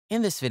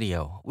In this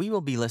video, we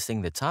will be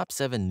listing the top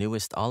 7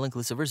 newest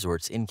all-inclusive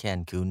resorts in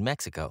Cancun,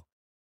 Mexico.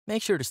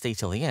 Make sure to stay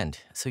till the end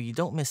so you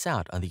don't miss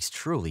out on these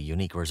truly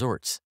unique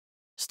resorts.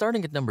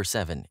 Starting at number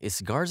 7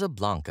 is Garza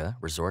Blanca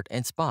Resort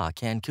and Spa,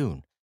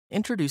 Cancun.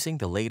 Introducing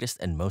the latest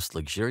and most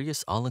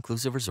luxurious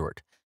all-inclusive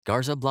resort,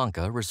 Garza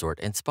Blanca Resort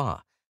and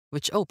Spa,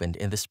 which opened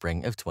in the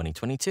spring of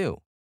 2022.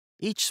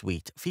 Each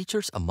suite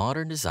features a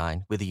modern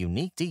design with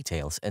unique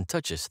details and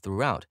touches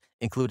throughout,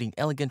 including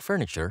elegant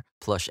furniture,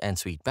 plush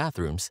ensuite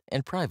bathrooms,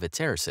 and private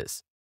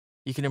terraces.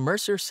 You can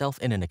immerse yourself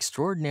in an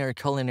extraordinary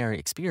culinary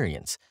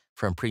experience,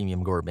 from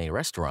premium gourmet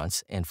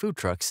restaurants and food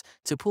trucks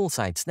to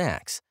poolside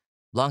snacks.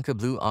 Blanca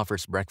Blue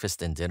offers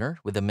breakfast and dinner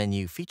with a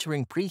menu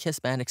featuring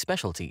pre-Hispanic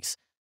specialties.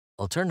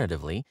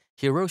 Alternatively,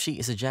 Hiroshi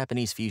is a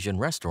Japanese fusion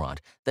restaurant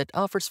that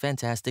offers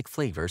fantastic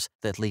flavors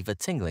that leave a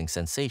tingling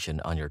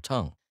sensation on your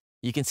tongue.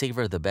 You can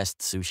savor the best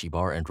sushi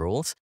bar and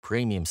rolls,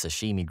 premium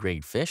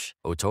sashimi-grade fish,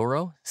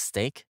 otoro,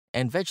 steak,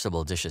 and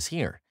vegetable dishes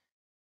here.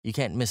 You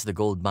can't miss the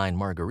Gold Mine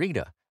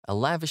Margarita, a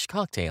lavish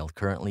cocktail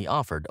currently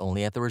offered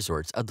only at the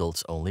resort's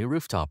adults-only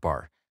rooftop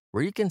bar,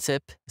 where you can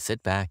sip,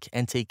 sit back,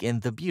 and take in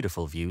the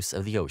beautiful views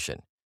of the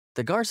ocean.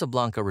 The Garza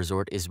Blanca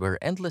Resort is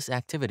where endless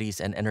activities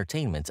and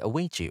entertainment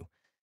await you.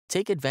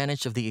 Take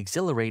advantage of the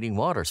exhilarating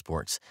water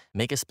sports,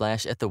 make a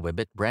splash at the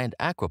Wibbit brand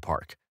Aqua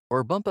Park,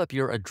 or bump up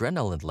your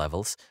adrenaline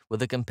levels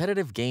with a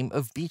competitive game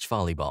of beach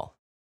volleyball.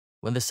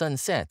 When the sun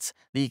sets,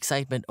 the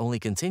excitement only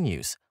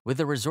continues with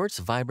the resort's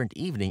vibrant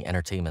evening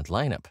entertainment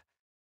lineup.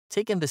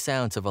 Take in the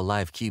sounds of a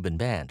live Cuban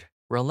band,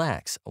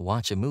 relax,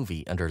 watch a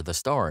movie under the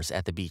stars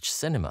at the beach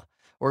cinema,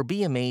 or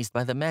be amazed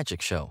by the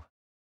magic show.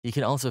 You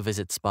can also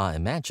visit Spa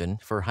Imagine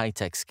for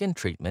high-tech skin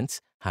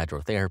treatments,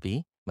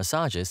 hydrotherapy,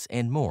 massages,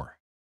 and more.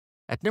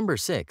 At number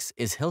 6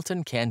 is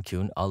Hilton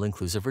Cancun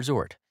All-Inclusive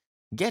Resort.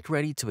 Get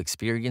ready to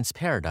experience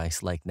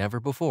paradise like never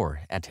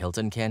before at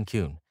Hilton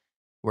Cancun,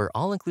 where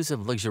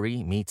all-inclusive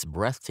luxury meets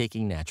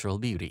breathtaking natural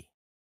beauty.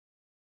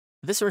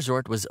 This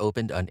resort was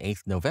opened on 8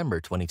 November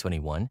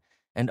 2021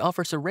 and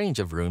offers a range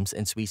of rooms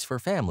and suites for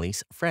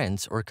families,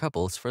 friends, or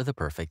couples for the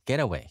perfect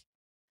getaway.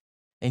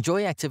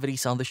 Enjoy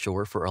activities on the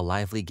shore for a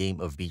lively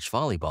game of beach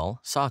volleyball,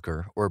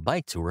 soccer, or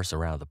bike tours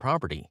around the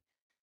property.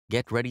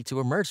 Get ready to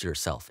immerse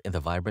yourself in the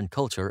vibrant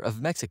culture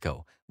of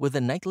Mexico with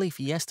a nightly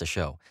fiesta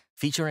show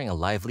featuring a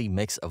lively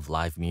mix of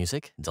live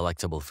music,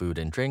 delectable food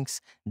and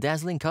drinks,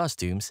 dazzling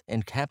costumes,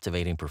 and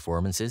captivating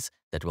performances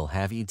that will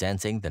have you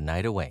dancing the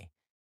night away.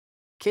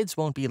 Kids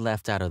won't be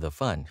left out of the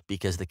fun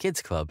because the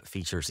Kids Club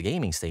features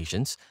gaming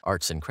stations,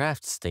 arts and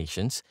crafts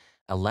stations,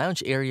 a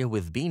lounge area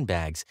with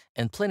beanbags,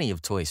 and plenty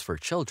of toys for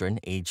children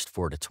aged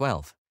 4 to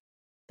 12.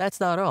 That's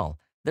not all.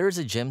 There is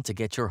a gym to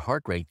get your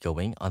heart rate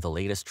going on the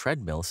latest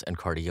treadmills and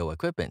cardio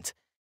equipment,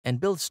 and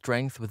build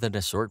strength with an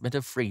assortment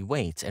of free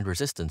weights and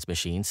resistance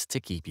machines to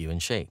keep you in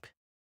shape.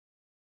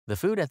 The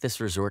food at this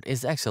resort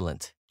is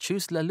excellent.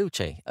 Choose La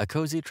Luce, a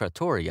cozy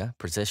trattoria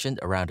positioned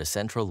around a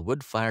central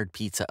wood-fired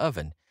pizza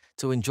oven,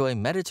 to enjoy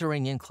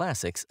Mediterranean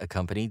classics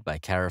accompanied by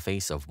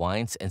carafes of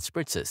wines and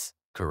spritzes,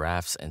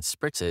 carafes and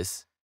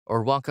spritzes,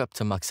 or walk up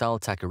to Moxché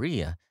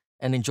Taqueria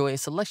and enjoy a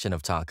selection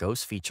of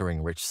tacos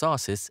featuring rich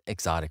sauces,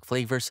 exotic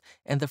flavors,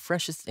 and the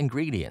freshest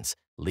ingredients,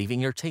 leaving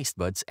your taste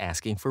buds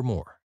asking for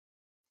more.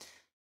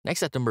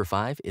 Next at number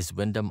 5 is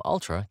Wyndham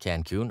Alltra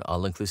Cancun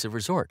All-Inclusive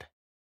Resort.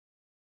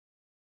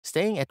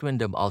 Staying at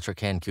Wyndham Alltra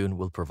Cancun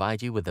will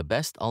provide you with the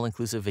best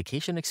all-inclusive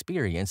vacation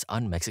experience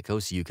on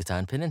Mexico's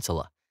Yucatan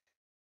Peninsula.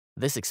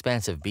 This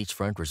expansive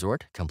beachfront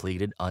resort,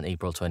 completed on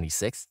April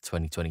 26,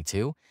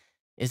 2022,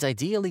 is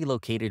ideally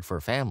located for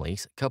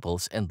families,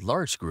 couples, and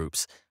large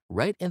groups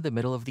right in the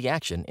middle of the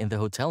action in the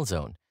hotel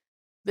zone.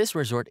 This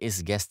resort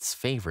is guests'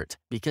 favorite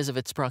because of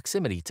its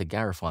proximity to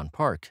Garifon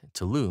Park,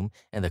 Tulum,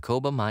 and the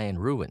Coba Mayan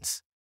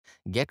ruins.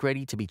 Get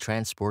ready to be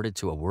transported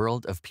to a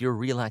world of pure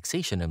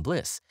relaxation and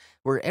bliss,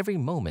 where every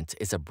moment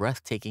is a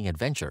breathtaking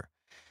adventure.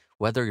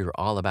 Whether you're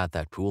all about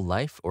that pool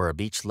life or a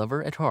beach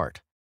lover at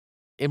heart,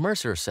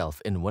 immerse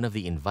yourself in one of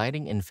the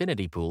inviting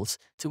infinity pools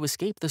to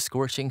escape the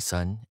scorching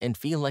sun and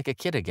feel like a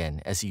kid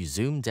again as you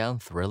zoom down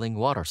thrilling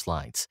water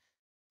slides.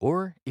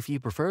 Or, if you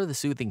prefer the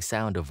soothing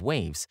sound of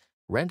waves,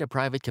 rent a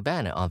private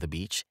cabana on the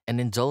beach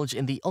and indulge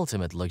in the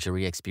ultimate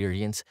luxury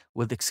experience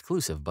with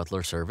exclusive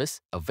butler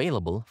service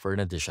available for an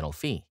additional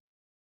fee.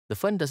 The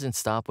fun doesn't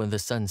stop when the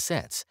sun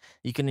sets.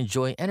 You can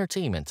enjoy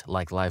entertainment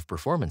like live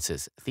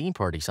performances, theme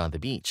parties on the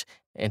beach,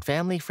 and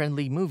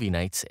family-friendly movie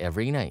nights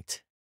every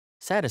night.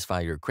 Satisfy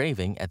your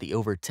craving at the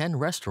over 10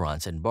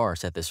 restaurants and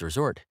bars at this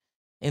resort.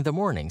 In the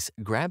mornings,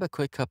 grab a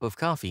quick cup of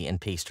coffee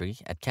and pastry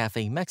at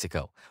Cafe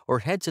Mexico or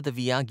head to the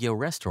Viaggio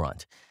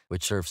restaurant,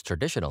 which serves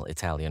traditional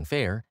Italian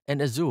fare,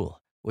 and Azul,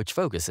 which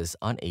focuses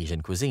on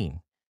Asian cuisine.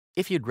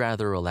 If you'd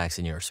rather relax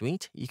in your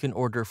suite, you can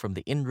order from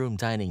the in-room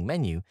dining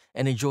menu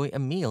and enjoy a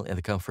meal in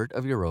the comfort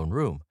of your own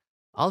room.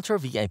 Ultra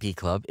VIP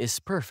Club is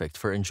perfect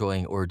for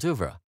enjoying hors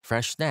d'oeuvre,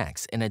 fresh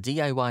snacks, and a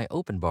DIY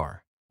open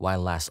bar,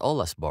 while Las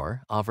Olas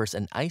Bar offers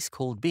an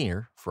ice-cold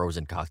beer,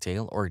 frozen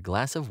cocktail, or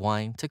glass of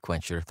wine to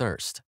quench your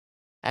thirst.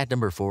 At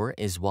number 4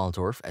 is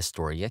Waldorf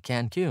Astoria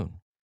Cancun.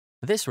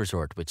 This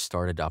resort, which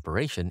started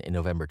operation in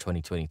November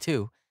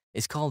 2022,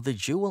 is called the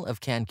Jewel of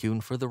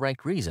Cancun for the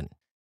right reason.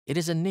 It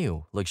is a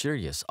new,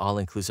 luxurious,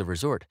 all-inclusive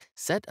resort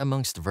set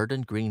amongst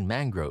verdant green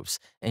mangroves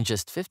and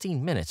just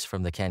 15 minutes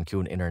from the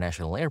Cancun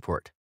International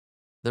Airport.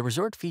 The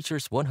resort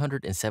features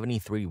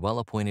 173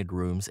 well-appointed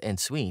rooms and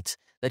suites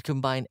that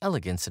combine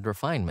elegance and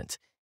refinement,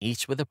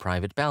 each with a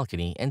private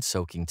balcony and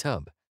soaking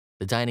tub.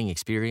 The dining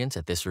experience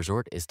at this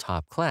resort is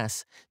top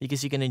class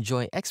because you can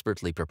enjoy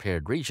expertly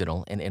prepared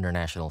regional and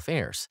international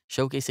fares,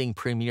 showcasing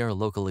premier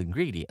local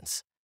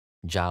ingredients.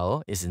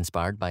 Jao is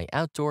inspired by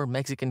outdoor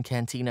Mexican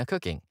cantina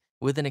cooking,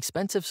 with an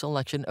expensive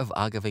selection of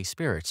agave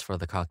spirits for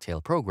the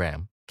cocktail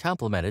program,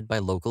 complemented by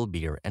local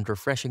beer and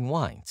refreshing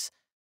wines.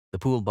 The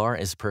pool bar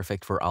is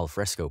perfect for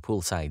alfresco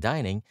poolside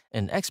dining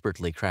and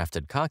expertly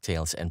crafted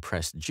cocktails and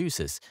pressed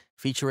juices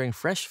featuring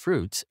fresh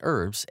fruits,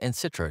 herbs, and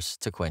citrus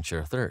to quench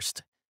your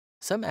thirst.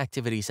 Some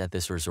activities at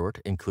this resort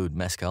include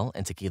mezcal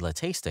and tequila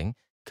tasting,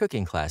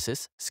 cooking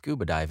classes,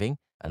 scuba diving,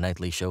 a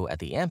nightly show at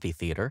the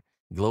amphitheater,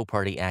 glow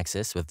party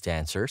access with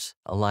dancers,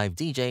 a live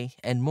DJ,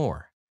 and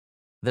more.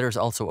 There's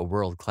also a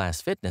world-class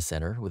fitness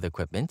center with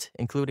equipment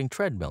including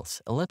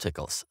treadmills,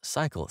 ellipticals,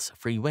 cycles,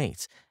 free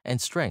weights,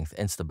 and strength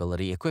and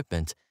stability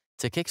equipment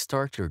to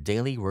kickstart your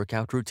daily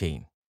workout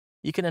routine.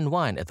 You can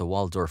unwind at the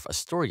Waldorf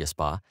Astoria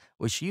Spa,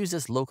 which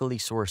uses locally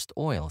sourced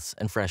oils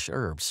and fresh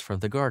herbs from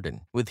the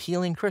garden, with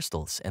healing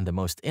crystals and the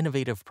most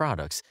innovative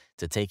products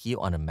to take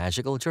you on a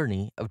magical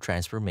journey of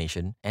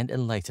transformation and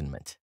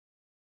enlightenment.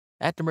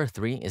 At number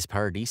 3 is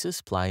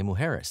Paradisus Playa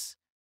Mujeres.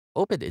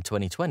 Opened in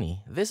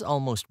 2020, this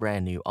almost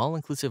brand new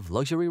all-inclusive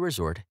luxury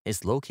resort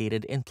is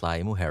located in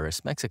Playa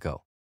Mujeres,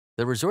 Mexico.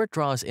 The resort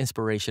draws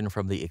inspiration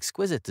from the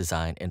exquisite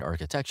design and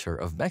architecture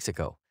of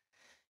Mexico.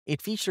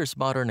 It features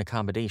modern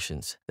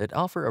accommodations that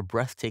offer a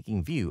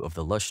breathtaking view of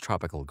the lush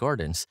tropical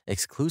gardens,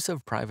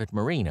 exclusive private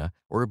marina,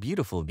 or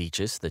beautiful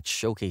beaches that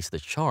showcase the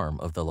charm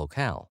of the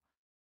locale.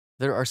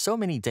 There are so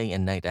many day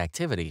and night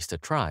activities to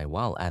try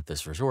while at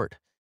this resort.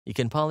 You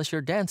can polish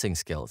your dancing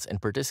skills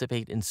and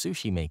participate in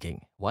sushi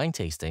making, wine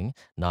tasting,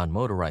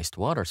 non-motorized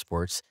water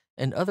sports,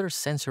 and other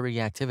sensory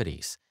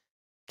activities.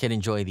 Can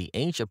enjoy the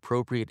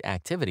age-appropriate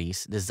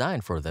activities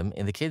designed for them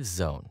in the kids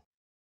zone.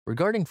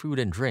 Regarding food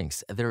and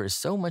drinks, there is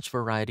so much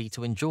variety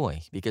to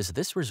enjoy because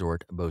this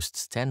resort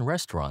boasts 10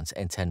 restaurants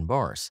and 10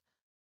 bars.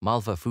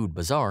 Malva Food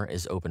Bazaar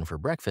is open for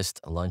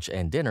breakfast, lunch,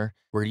 and dinner,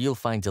 where you'll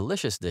find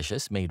delicious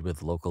dishes made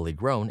with locally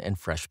grown and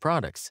fresh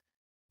products.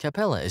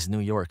 Capella is New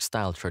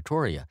York-style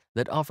trattoria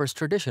that offers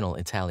traditional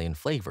Italian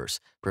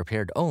flavors,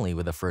 prepared only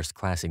with the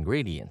first-class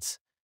ingredients.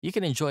 You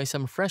can enjoy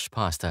some fresh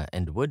pasta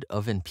and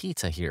wood-oven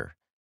pizza here.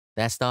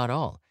 That's not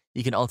all.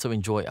 You can also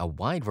enjoy a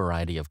wide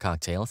variety of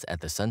cocktails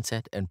at the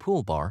Sunset and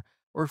Pool Bar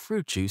or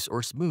fruit juice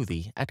or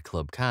smoothie at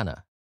Club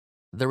Cana.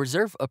 The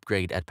reserve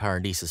upgrade at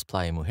Paradisus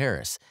Playa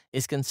Mujeres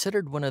is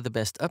considered one of the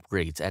best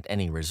upgrades at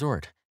any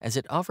resort, as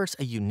it offers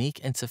a unique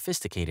and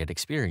sophisticated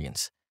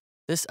experience.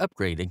 This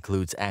upgrade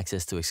includes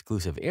access to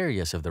exclusive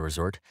areas of the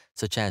resort,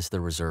 such as the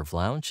reserve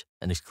lounge,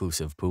 an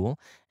exclusive pool,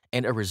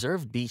 and a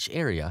reserved beach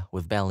area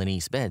with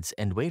Balinese beds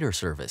and waiter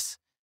service.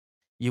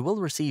 You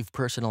will receive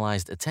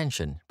personalized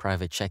attention,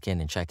 private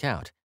check-in and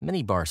check-out,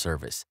 mini-bar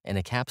service, and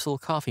a capsule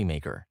coffee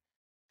maker.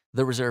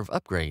 The reserve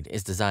upgrade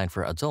is designed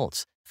for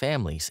adults,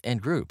 families, and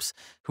groups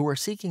who are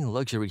seeking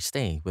luxury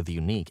stay with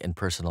unique and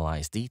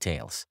personalized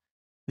details.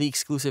 The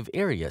exclusive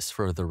areas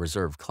for the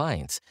reserve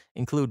clients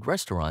include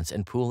restaurants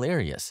and pool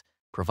areas,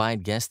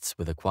 provide guests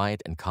with a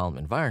quiet and calm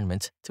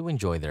environment to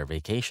enjoy their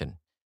vacation.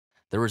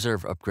 The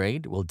reserve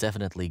upgrade will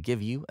definitely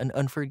give you an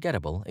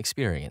unforgettable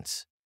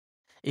experience.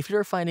 If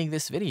you're finding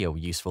this video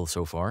useful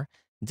so far,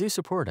 do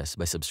support us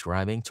by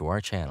subscribing to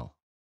our channel.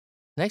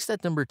 Next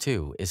at number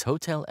 2 is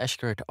Hotel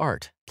xcaret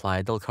Art,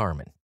 Playa del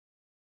Carmen.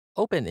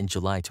 Opened in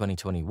July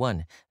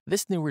 2021,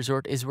 this new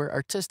resort is where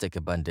artistic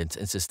abundance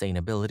and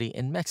sustainability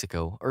in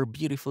Mexico are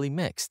beautifully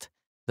mixed.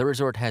 The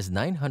resort has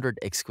 900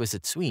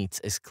 exquisite suites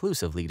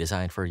exclusively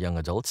designed for young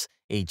adults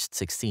aged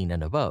 16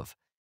 and above.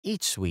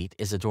 Each suite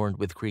is adorned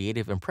with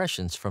creative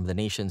impressions from the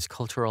nation's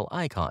cultural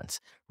icons,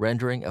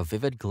 rendering a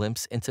vivid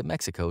glimpse into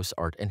Mexico's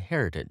art and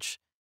heritage.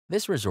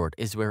 This resort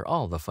is where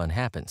all the fun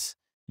happens.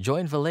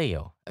 Join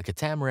Vallejo, a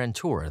catamaran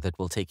tour that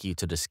will take you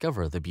to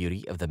discover the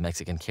beauty of the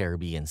Mexican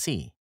Caribbean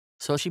Sea.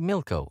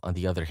 Xochimilco, on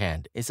the other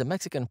hand, is a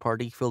Mexican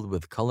party filled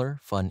with color,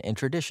 fun, and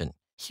tradition.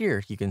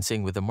 Here, you can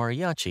sing with the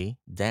mariachi,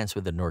 dance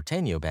with the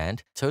norteño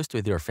band, toast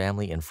with your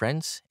family and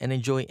friends, and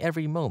enjoy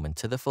every moment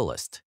to the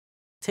fullest.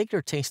 Take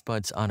your taste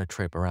buds on a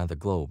trip around the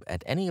globe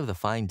at any of the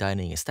fine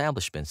dining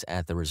establishments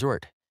at the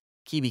resort.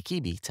 Kibi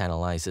Kibi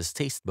tantalizes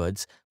taste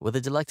buds with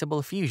a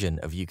delectable fusion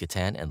of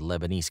Yucatan and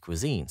Lebanese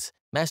cuisines,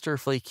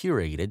 masterfully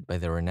curated by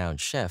the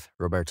renowned chef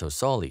Roberto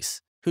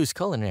Solis, whose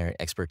culinary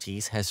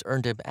expertise has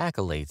earned him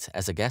accolades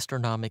as a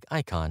gastronomic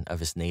icon of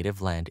his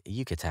native land,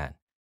 Yucatan.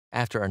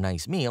 After a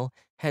nice meal,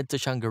 head to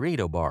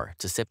Changarito Bar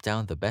to sip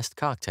down the best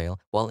cocktail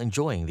while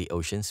enjoying the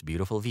ocean's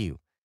beautiful view.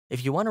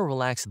 If you want to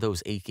relax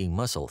those aching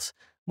muscles,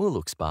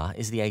 Muluk Spa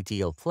is the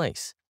ideal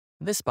place.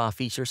 This spa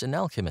features an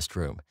alchemist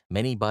room,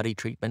 many body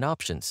treatment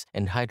options,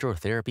 and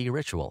hydrotherapy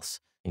rituals,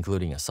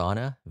 including a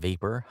sauna,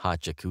 vapor,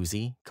 hot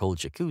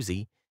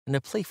jacuzzi, and a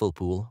playful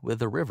pool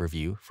with a river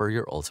view for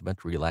your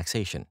ultimate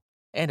relaxation.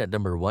 And at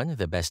number 1,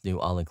 the best new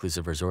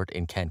all-inclusive resort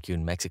in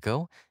Cancun,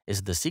 Mexico,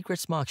 is the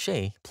Secrets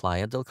Moxché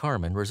Playa del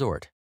Carmen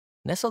Resort.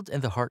 Nestled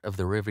in the heart of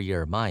the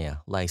Riviera Maya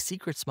lies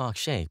Secrets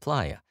Moxché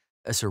Playa,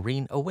 a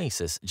serene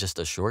oasis just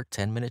a short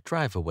 10-minute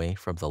drive away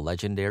from the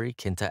legendary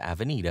Quinta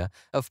Avenida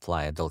of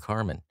Playa del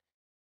Carmen.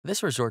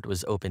 This resort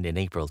was opened in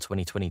April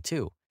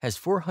 2022, has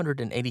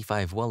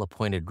 485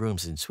 well-appointed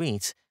rooms and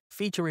suites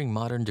featuring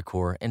modern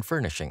decor and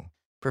furnishing.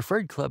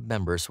 Preferred club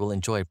members will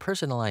enjoy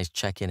personalized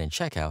check-in and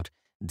check-out,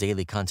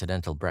 daily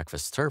continental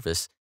breakfast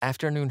service,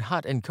 afternoon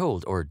hot and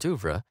cold hors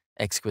d'oeuvre,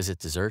 exquisite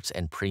desserts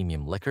and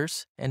premium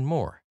liquors, and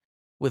more.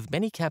 With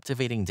many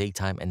captivating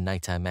daytime and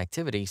nighttime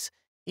activities,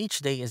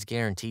 each day is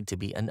guaranteed to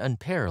be an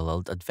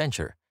unparalleled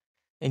adventure.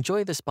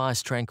 Enjoy the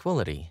spa's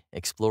tranquility,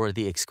 explore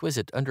the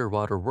exquisite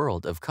underwater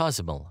world of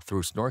Cozumel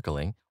through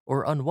snorkeling,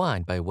 or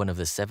unwind by one of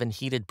the 7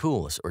 heated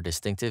pools or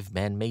distinctive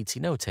man-made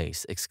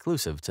cenotes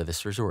exclusive to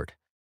this resort.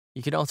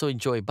 You can also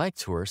enjoy bike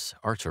tours,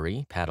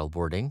 archery,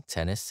 paddleboarding,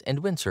 tennis,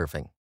 and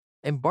windsurfing.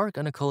 Embark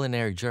on a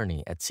culinary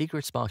journey at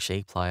Secrets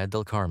Moxché Playa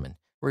del Carmen,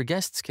 where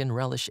guests can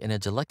relish in a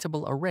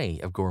delectable array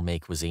of gourmet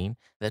cuisine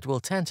that will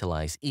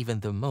tantalize even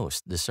the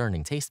most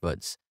discerning taste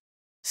buds.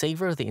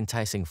 Savor the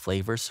enticing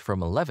flavors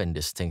from 11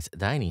 distinct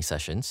dining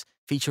sessions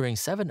featuring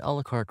 7 a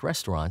la carte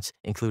restaurants,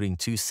 including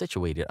 2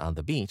 situated on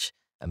the beach,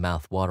 a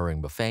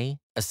mouth-watering buffet,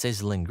 a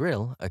sizzling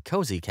grill, a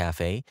cozy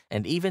cafe,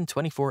 and even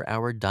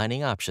 24-hour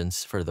dining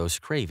options for those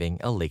craving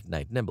a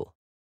late-night nibble.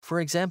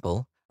 For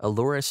example,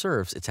 Allura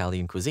serves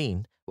Italian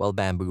cuisine, while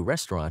Bamboo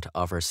Restaurant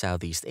offers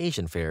Southeast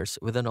Asian fares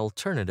with an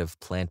alternative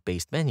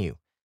plant-based menu.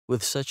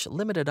 With such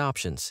limited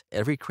options,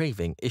 every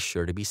craving is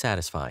sure to be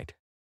satisfied.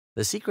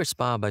 The Secret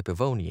Spa by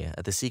Pavonia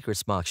at the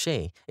Secrets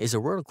Moxché is a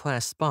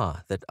world-class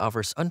spa that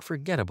offers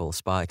unforgettable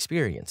spa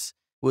experience.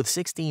 With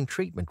 16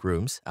 treatment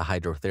rooms, a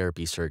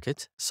hydrotherapy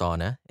circuit,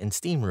 sauna, and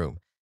steam room,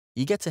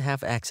 you get to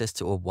have access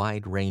to a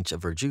wide range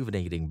of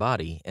rejuvenating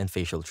body and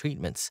facial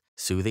treatments,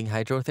 soothing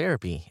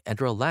hydrotherapy,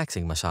 and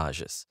relaxing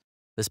massages.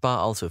 The spa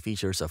also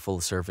features a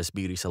full-service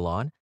beauty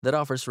salon that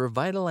offers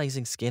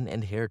revitalizing skin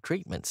and hair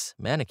treatments,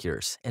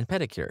 manicures, and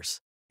pedicures.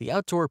 The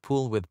outdoor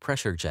pool with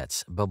pressure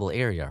jets, bubble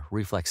area,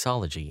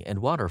 reflexology, and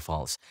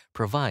waterfalls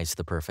provides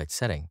the perfect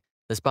setting.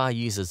 The spa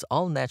uses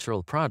all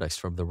natural products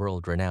from the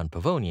world-renowned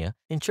Pavonia,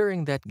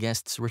 ensuring that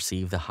guests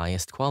receive the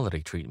highest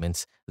quality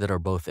treatments that are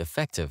both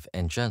effective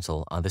and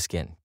gentle on the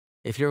skin.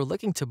 If you're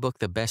looking to book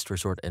the best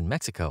resort in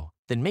Mexico,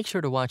 then make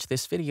sure to watch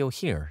this video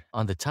here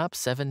on the top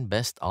 7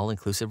 best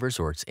all-inclusive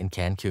resorts in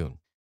Cancun.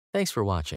 Thanks for watching.